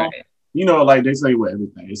 Right. You know, like they say with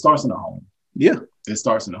everything, it starts in the home. Yeah. It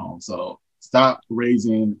starts in the home. So stop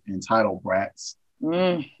raising entitled brats.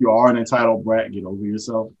 You are an entitled brat. Get over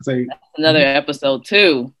yourself. That's another episode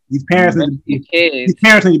too. These parents need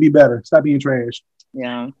to be better. Stop being trash.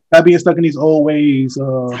 Yeah. Stop being stuck in these old ways,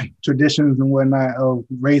 traditions and whatnot of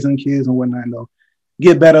raising kids and whatnot. No,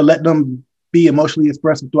 get better. Let them be emotionally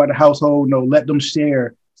expressive throughout the household. No, let them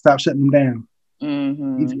share. Stop shutting them down.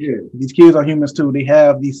 These kids are humans too. They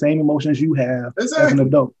have these same emotions you have as an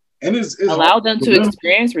adult. And it's allow them to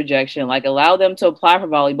experience rejection. Like allow them to apply for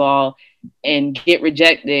volleyball and get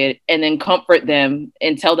rejected, and then comfort them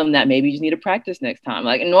and tell them that maybe you just need to practice next time.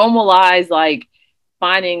 Like normalize like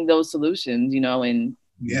finding those solutions, you know, and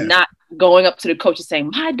not going up to the coach and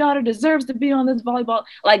saying my daughter deserves to be on this volleyball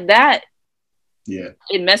like that. Yeah,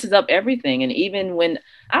 it messes up everything. And even when,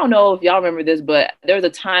 I don't know if y'all remember this, but there was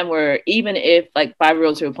a time where even if like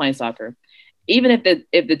 5-year-olds who were playing soccer, even if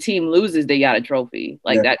the team loses, they got a trophy.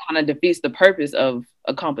 Like that kind of defeats the purpose of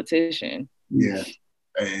a competition. Yeah,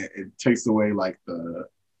 and it takes away like the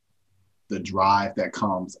drive that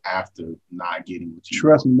comes after not getting what you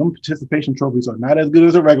trust me, them participation trophies are not as good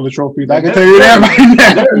as the regular trophies. I can tell you that right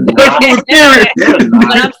now.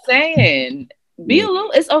 But I'm saying, be a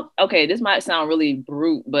little. It's okay. This might sound really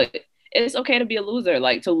brute, but it's okay to be a loser.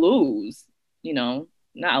 Like to lose, you know,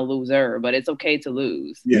 not a loser, but it's okay to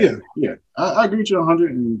lose. Yeah. I agree with you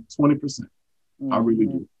 120%. I really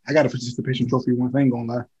do. I got a participation trophy once. I ain't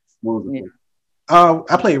gonna lie. What was it?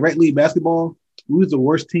 I played rec league basketball. we was the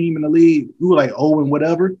worst team in the league. We were like 0 and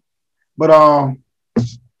whatever. But our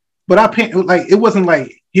parents, like, it wasn't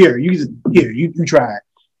like, you tried.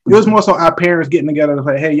 It was more so our parents getting together to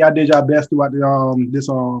say, hey, y'all did your best throughout this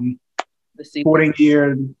sporting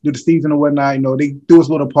year, do the season or whatnot. You know, they threw us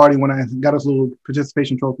a little party when I got us a little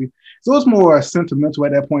participation trophy. So it was more sentimental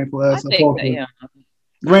at that point for us. I think that, yeah.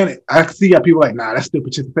 Granted, I see how people like, nah, that's still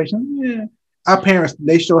participation. Yeah. Our parents,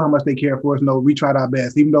 they show how much they care for us. No, we tried our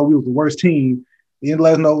best. Even though we was the worst team, they didn't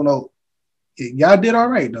let us know, no, y'all did all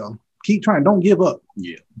right, though. Keep trying. Don't give up.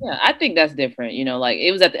 Yeah, I think that's different. You know, like,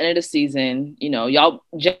 it was at the end of the season. You know, y'all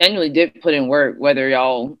genuinely did put in work, whether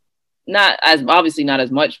y'all not as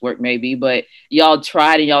much work maybe, but y'all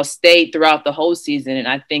tried and y'all stayed throughout the whole season. And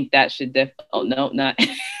I think that should not.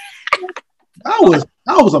 I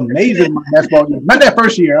was amazing in my basketball year. Not that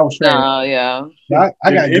first year. I was trash. Oh, yeah.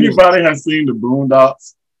 I got anybody has seen the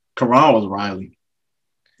Boondocks? Karion was Riley.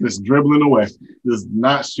 Just dribbling away. Just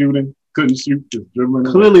not shooting. Couldn't shoot. Just dribbling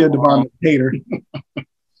away. Clearly a Devon hater.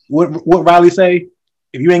 What Riley say?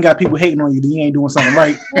 If you ain't got people hating on you, then you ain't doing something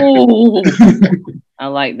right. I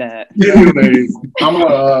like that. Anyways, I'm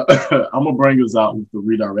gonna bring us out with the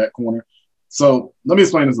redirect corner. So let me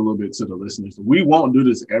explain this a little bit to the listeners. We won't do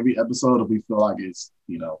this every episode if we feel like it's,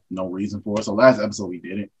 no reason for it. So last episode we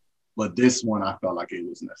didn't, but this one I felt like it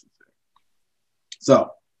was necessary.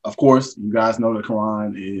 So of course, you guys know that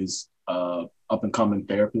Karion is up and coming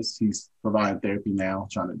therapist. He's providing therapy now,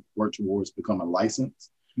 trying to work towards becoming licensed.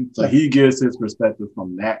 So he gives his perspective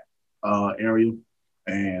from that area.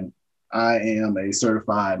 And I am a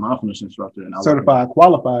certified mindfulness instructor. And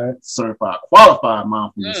qualified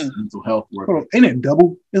mindfulness mental health worker. Hold on, ain't it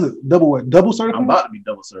double? Is it double what? Double certified? I'm about to be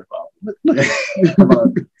double certified.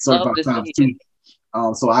 Certified times 2.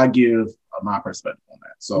 So I give my perspective on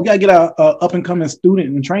that. So we gotta get our up and coming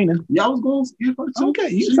student in training. Yeah, I was going to give her too. Okay,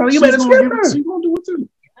 you made a skip. She's gonna do it too.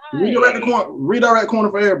 Redirect corner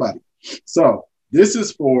for everybody. So this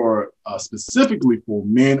is for specifically for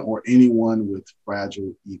men or anyone with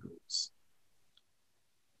fragile egos.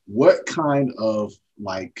 What kind of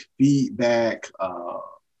feedback,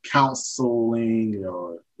 counseling,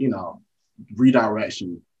 or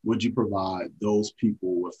redirection would you provide those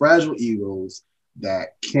people with fragile egos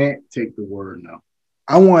that can't take the word no?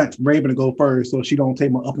 I want Raven to go first so she don't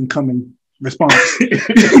take my up and coming response.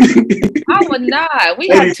 I would not. We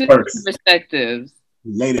have two different perspectives.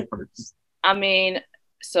 Lady first. I mean,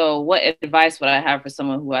 so what advice would I have for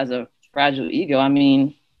someone who has a fragile ego? I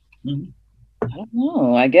mean, I don't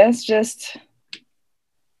know. I guess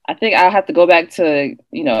I think I'll have to go back to,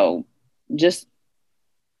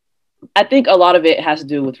 I think a lot of it has to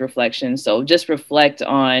do with reflection. So just reflect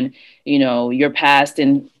on, your past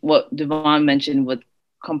and what Devon mentioned with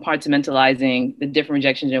compartmentalizing the different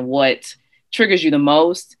rejections and what triggers you the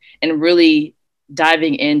most, and really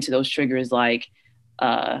diving into those triggers, like,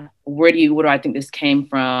 where do I think this came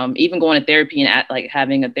from? Even going to therapy and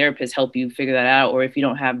having a therapist help you figure that out. Or if you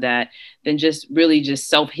don't have that, then just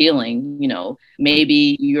self-healing.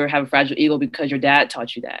 Maybe you have a fragile ego because your dad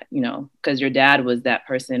taught you that, because your dad was that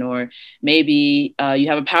person. Or maybe you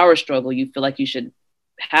have a power struggle. You feel like you should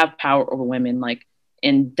have power over women,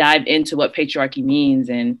 and dive into what patriarchy means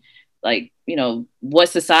and what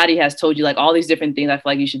society has told you, all these different things. I feel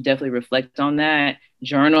like you should definitely reflect on that,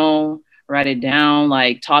 journal, write it down,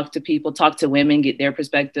 talk to people, talk to women, get their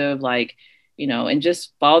perspective, and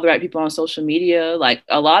just follow the right people on social media.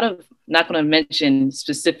 A lot of, not going to mention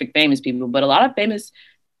specific famous people, but a lot of famous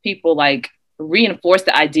people reinforce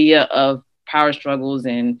the idea of power struggles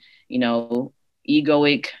and,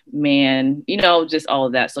 egoic man, just all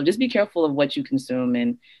of that. So just be careful of what you consume.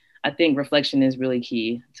 And I think reflection is really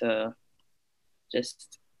key to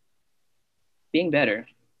just being better.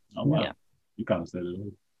 Oh, wow. Yeah. You kind of said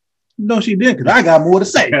it. No, she did, because I got more to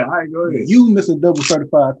say. Yeah, all right, go ahead. You, Mr. Double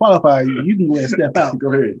Certified Qualified, you can go ahead and step out.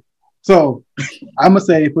 Go ahead. So I'm going to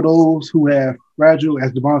say for those who have fragile,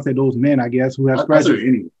 as Devon said, those men, I guess, who have fragile.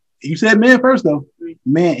 You said men first, though.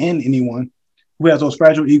 Men and anyone who has those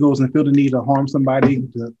fragile egos and feel the need to harm somebody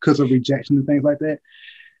because of rejection and things like that.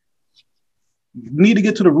 You need to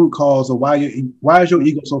get to the root cause of why is your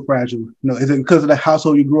ego so fragile? Is it because of the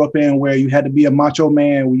household you grew up in where you had to be a macho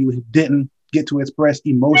man, where you didn't get to express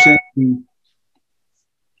emotion?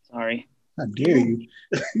 Sorry. How dare you?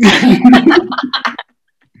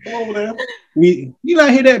 Come over there. You not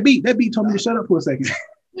hear that beat? That beat told me to shut up for a second.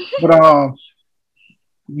 But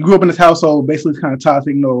you grew up in this household, basically kind of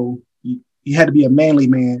toxic. You had to be a manly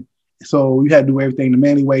man, so you had to do everything the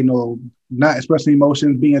manly way. Not expressing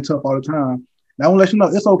emotions, being tough all the time. Now I want to let you know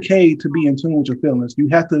it's okay to be in tune with your feelings. You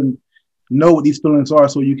have to know what these feelings are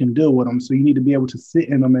so you can deal with them. So you need to be able to sit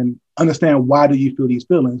in them and understand why do you feel these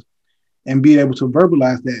feelings and be able to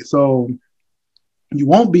verbalize that. So you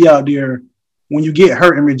won't be out there when you get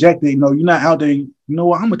hurt and rejected. You're not out there, you know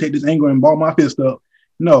what, I'm going to take this anger and ball my fist up.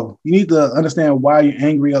 No, you need to understand why you're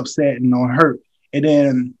angry, upset, and hurt. And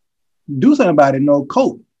then do something about it.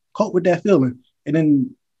 Cope with that feeling. And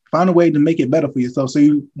then find a way to make it better for yourself. So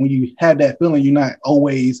when you have that feeling, you're not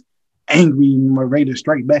always angry and ready to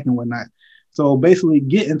strike back and whatnot. So basically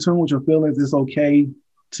get in tune with your feelings. It's okay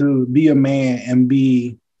to be a man and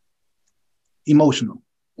be emotional.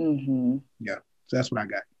 Mm-hmm. Yeah. So that's what I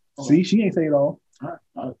got. See, she ain't say it all. All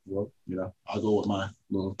right. Well, I'll go with my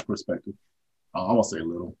little perspective. I won't say a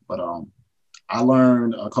little, but I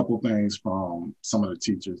learned a couple things from some of the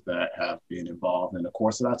teachers that have been involved in the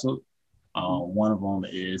course that I took. One of them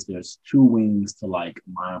is there's two wings to like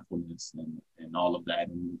mindfulness and all of that,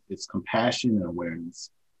 and it's compassion and awareness.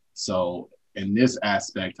 So in this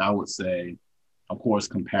aspect, I would say, of course,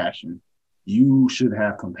 compassion. You should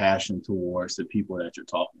have compassion towards the people that you're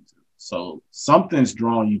talking to. So something's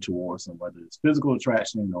drawing you towards them, whether it's physical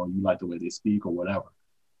attraction or you like the way they speak or whatever.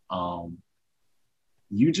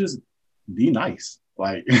 You just be nice.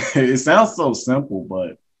 Like it sounds so simple,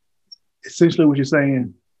 but essentially what you're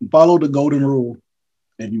saying, follow the golden rule.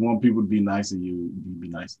 If you want people to be nice to you, you be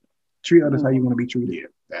nice. Treat others how you want to be treated. Yeah,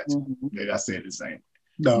 that's I said the same.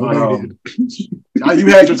 No, you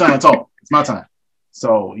had your time to talk. It's my time.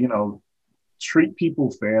 So, treat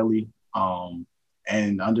people fairly,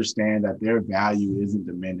 and understand that their value isn't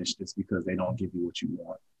diminished just because they don't give you what you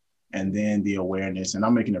want. And then the awareness, and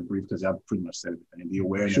I'm making it brief because I've pretty much said everything. The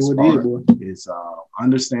awareness is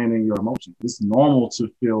understanding your emotions. It's normal to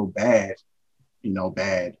feel bad,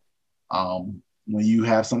 when you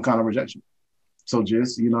have some kind of rejection. So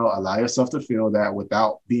just, allow yourself to feel that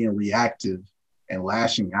without being reactive and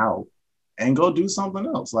lashing out, and go do something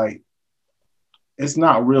else. Like, it's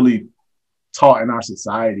not really taught in our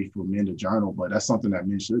society for men to journal, but that's something that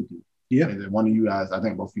men should do. Yeah. And one of you guys, I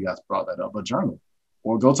think both of you guys brought that up, but journal,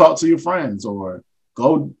 or go talk to your friends, or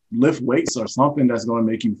go lift weights or something that's going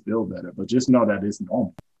to make you feel better. But just know that it's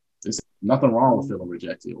normal. There's nothing wrong with feeling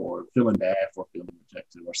rejected or feeling bad for feeling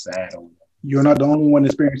rejected or sad. You're not the only one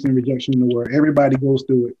experiencing rejection in the world. Everybody goes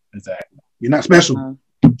through it. Exactly. You're not special.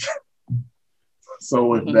 So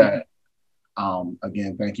with that,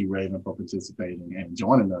 again, thank you, Raven, for participating and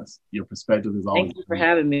joining us. Your perspective is always. Thank you for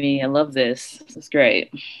having me. I love this. This is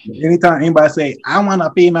great. Anytime anybody say, I want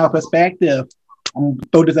a female perspective, I'm going to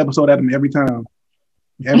throw this episode at them every time.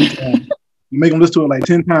 Every time. Make them listen to it like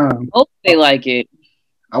 10 times. Hope they like it.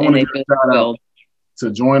 I want to give a shout out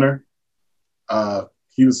to Joyner.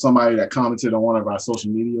 He was somebody that commented on one of our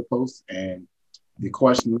social media posts, and the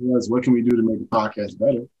question was, what can we do to make the podcast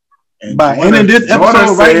better? And by ending this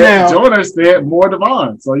episode right now, Joyner said more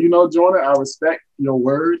Devon. So, Joyner, I respect your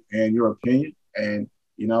word and your opinion, and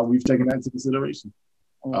we've taken that into consideration.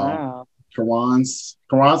 Wow. Karan's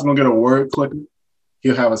gonna get a word clicker.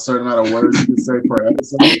 He'll have a certain amount of words he can say per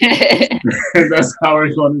episode. That's how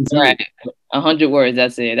we're going to do it. 100 words.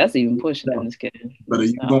 That's it. That's even pushing. I'm just kidding. But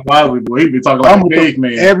you going wildly, boy. He be talking like a big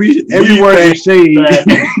man. Every word is shade.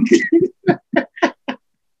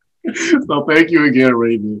 So thank you again,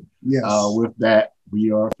 Raven. Yes. With that,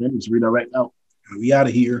 we are finished. Redirect out. We out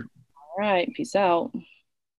of here. All right. Peace out.